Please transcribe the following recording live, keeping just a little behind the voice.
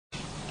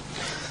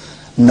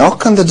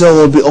Knock and the door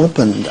will be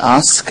opened,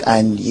 ask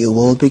and you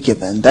will be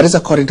given. That is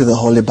according to the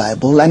Holy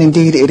Bible, and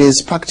indeed it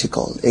is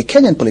practical. A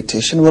Kenyan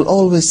politician will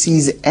always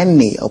seize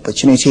any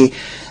opportunity,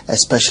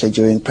 especially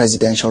during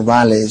presidential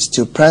rallies,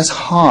 to press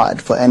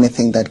hard for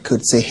anything that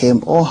could see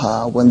him or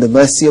her win the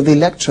mercy of the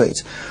electorate.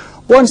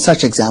 One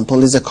such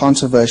example is the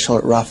controversial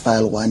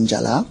Raphael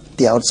Wanjala,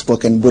 the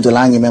outspoken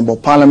Budalangi Member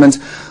of Parliament,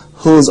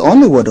 whose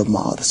only word of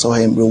mouth saw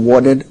him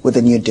rewarded with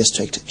a new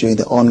district during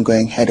the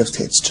ongoing Head of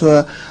State's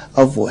tour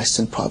of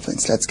Western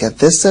Province. Let's get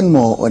this and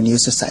more on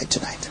News Aside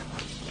tonight.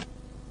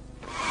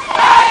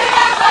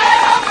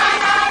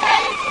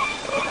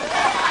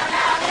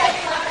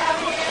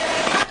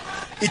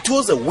 It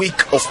was a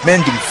week of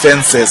mending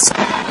fences.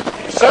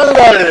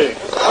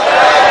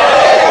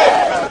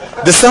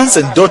 The sons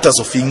and daughters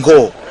of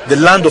Ingo, the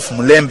land of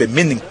Mulembe,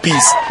 meaning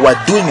peace, were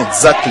doing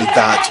exactly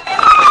that.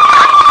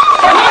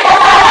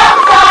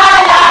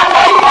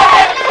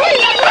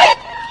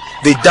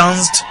 They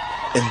danced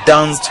and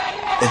danced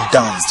and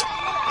danced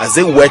as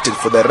they waited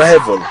for the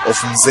arrival of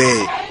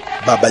Mzee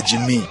Baba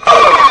Jimmy.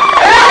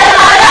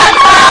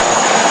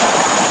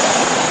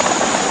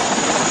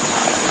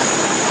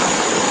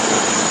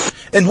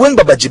 And when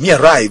Baba Jimmy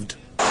arrived,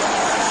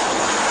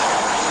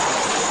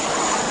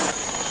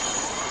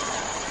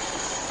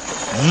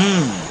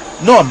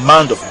 no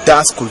amount of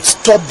dust could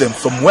stop them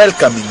from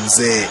welcoming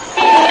Mzee.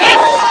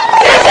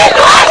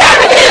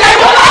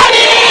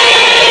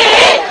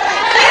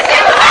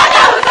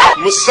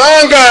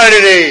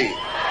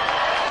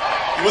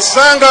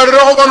 Musangarire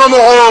hogono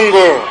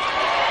muhongo.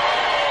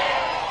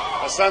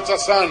 Asante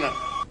sana.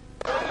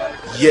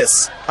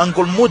 Yes,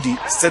 Uncle Moody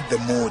set the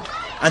mood.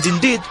 And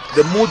indeed,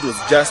 the mood was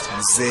just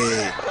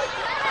Mzee.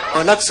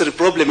 Our next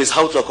problem is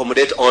how to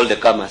accommodate all the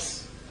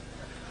comers.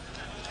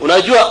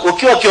 Unajua,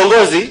 ukiwa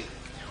kiongozi,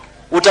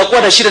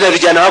 utakuwa na shida na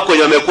vijana wako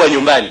wenye wamekuwa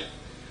nyumbani.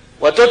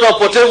 Watoto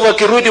wapotevu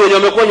wakirudi wenye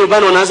wamekuwa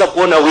nyumbani wanaanza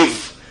kuona wivu.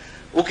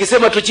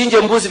 Ukisema tuchinje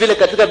mbuzi vile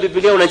katika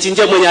Biblia,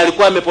 unachinjia mwenye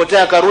alikuwa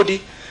amepotea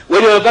akarudi.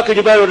 Wenye wamebaki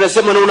nyumbani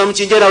wanasema na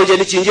unamchinjia na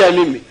hujanichinjia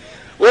mimi.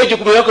 Wewe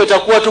jukumu lako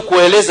itakuwa tu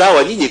kueleza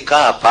hawa, nyinyi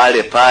kaa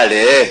pale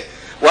pale.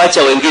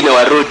 Wacha wengine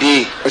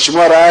warudi.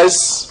 Mheshimiwa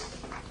Rais,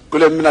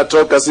 kule mimi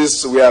natoka,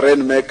 sisi we are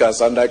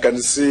rainmakers and I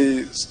can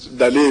see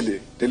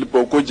dalili.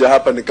 Nilipokuja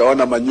hapa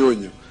nikaona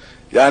manyunyu.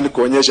 Yaani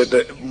kuonyesha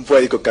mvua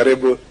iko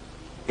karibu.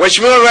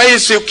 Mheshimiwa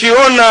Rais,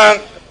 ukiona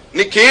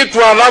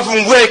nikiitwa alafu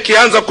mvua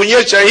ikianza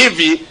kunyesha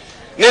hivi,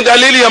 ni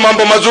dalili ya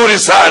mambo mazuri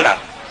sana.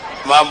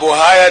 Mambo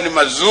haya ni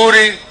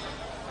mazuri,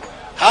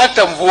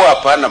 hata mvua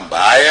hapana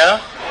mbaya.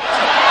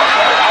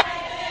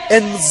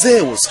 And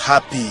Mzee was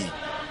happy,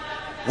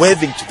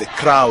 waving to the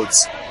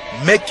crowds,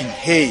 making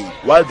hay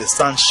while the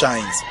sun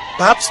shines,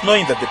 perhaps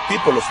knowing that the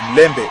people of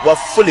Mulembe were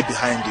fully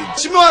behind him.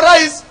 Mheshimiwa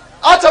Rais,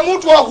 hata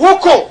mtu wa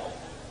huko,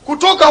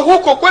 kutoka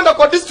huko kwenda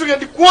kwa district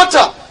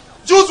headquarter,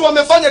 juzi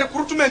wamefanya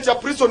recruitment ya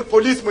prison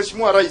police,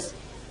 Mheshimiwa Rais.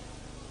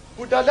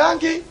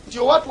 Budalangi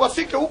ndio watu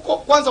wafike huko,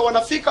 kwanza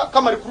wanafika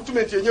kama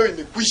recruitment yenyewe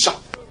imekwisha.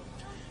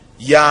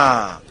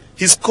 Yeah,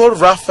 he's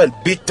called Raphael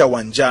Bita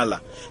Wanjala.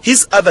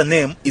 His other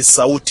name is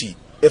Sauti,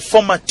 a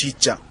former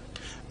teacher.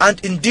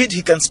 And indeed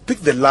he can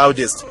speak the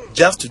loudest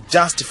just to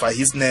justify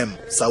his name,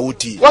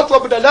 Sauti. Watu wa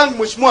Budalangi,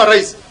 Mheshimiwa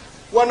Rais,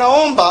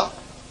 wanaomba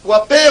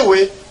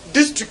wapewe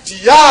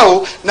district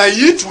yao na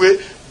iitwe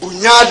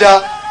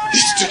Bunyada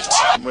district.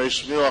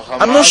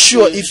 I'm not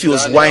sure if he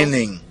was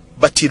whining,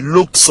 but he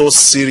looked so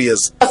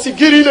serious.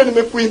 Asigiri ile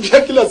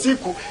nimekuimbia kila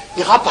siku,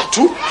 ni hapa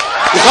tu,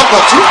 ni hapa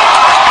tu.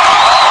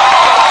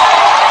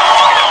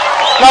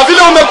 Na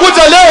vile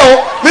umekuja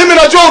leo, mimi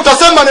najua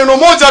utasema neno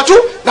moja tu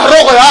na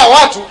roho ya hawa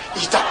watu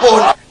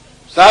itapona.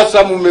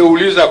 Sasa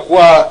mmeuliza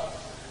kwa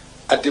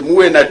ati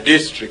muwe na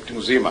district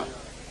mzima.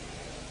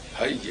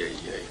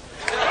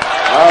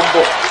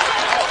 Mambo.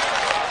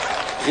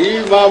 Hii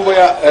mambo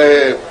ya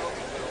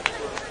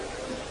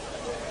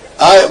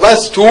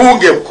basi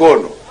tuunge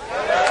mkono.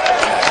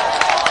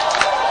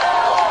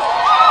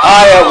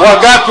 Haya,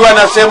 wagapi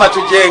wanasema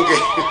tujenge?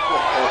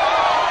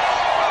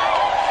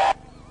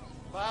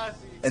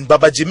 And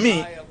Baba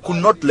Jimmy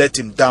could not let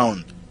him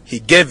down. He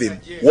gave him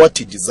what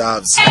he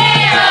deserves.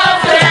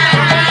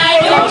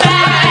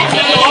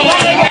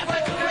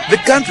 The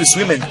country's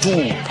women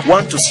too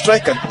want to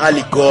strike an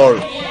early goal.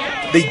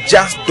 They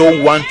just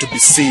don't want to be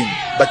seen,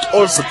 but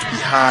also to be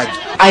heard.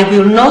 I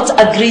will not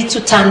agree to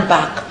turn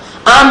back.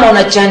 I'm on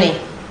a journey,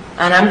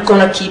 and I'm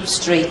gonna keep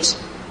straight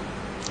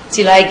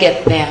till I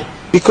get there.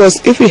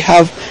 Because if we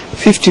have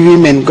 50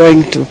 women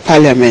going to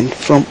parliament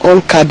from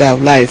all cadre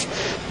of life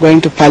going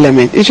to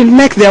parliament, it will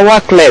make their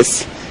work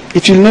less.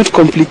 It will not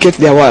complicate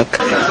their work.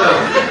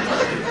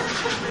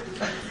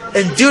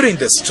 And during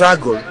the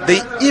struggle,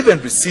 they even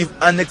receive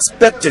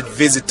unexpected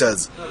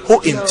visitors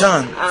who in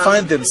turn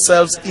find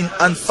themselves in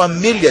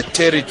unfamiliar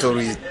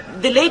territory.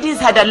 The ladies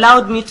had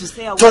allowed me to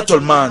say a Total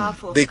man,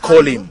 they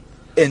call him.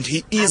 And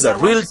he is a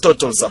real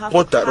total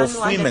supporter of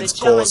women's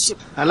cause.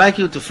 I'd like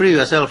you to free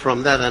yourself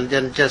from that and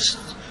then just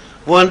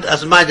want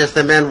as much as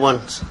the man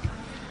wants.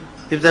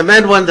 If the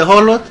men want the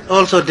whole lot,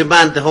 also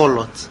demand the whole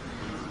lot.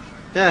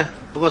 Yeah,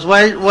 because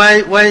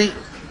why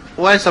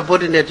Why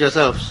subordinate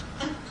yourselves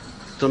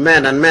to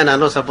men, and men are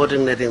not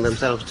subordinating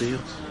themselves to you?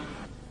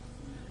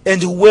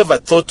 And whoever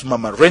thought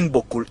Mama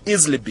Rainbow could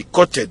easily be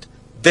courted,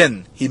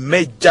 then he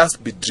may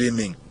just be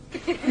dreaming.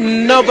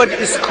 Nobody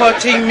is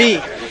courting me,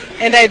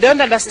 and I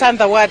don't understand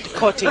the word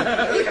courting.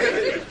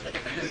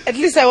 At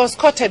least I was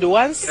courted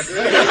once,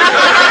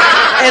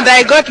 and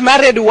I got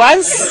married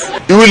once.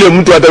 Yule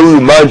mtu hata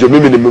huyu Manjo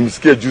mimi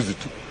nimemsikia juzi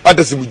tu.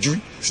 Hata simjui,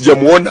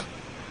 sijamuona.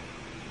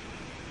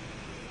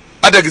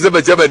 Hata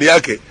akisema chama ni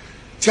yake,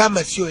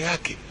 chama sio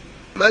yake.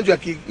 Manjo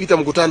akiita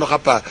mkutano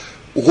hapa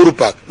Uhuru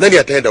Park, nani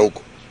ataenda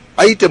huko?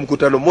 Aite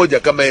mkutano moja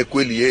kama yeye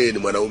kweli yeye ni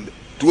mwanaume.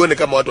 Tuone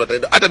kama watu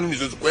wataenda. Hata mimi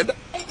siwezi kwenda.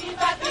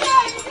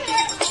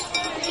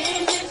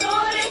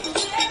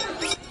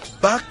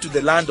 Back to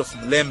the land of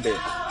Mlembe,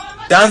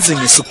 dancing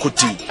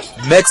Isukuti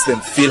makes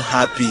them feel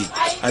happy,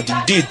 and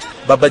indeed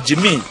Baba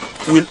Jimmy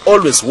will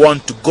always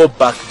want to go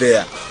back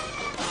there.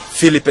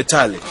 Philip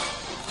Etale,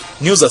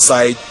 News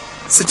Aside,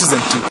 Citizen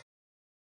TV.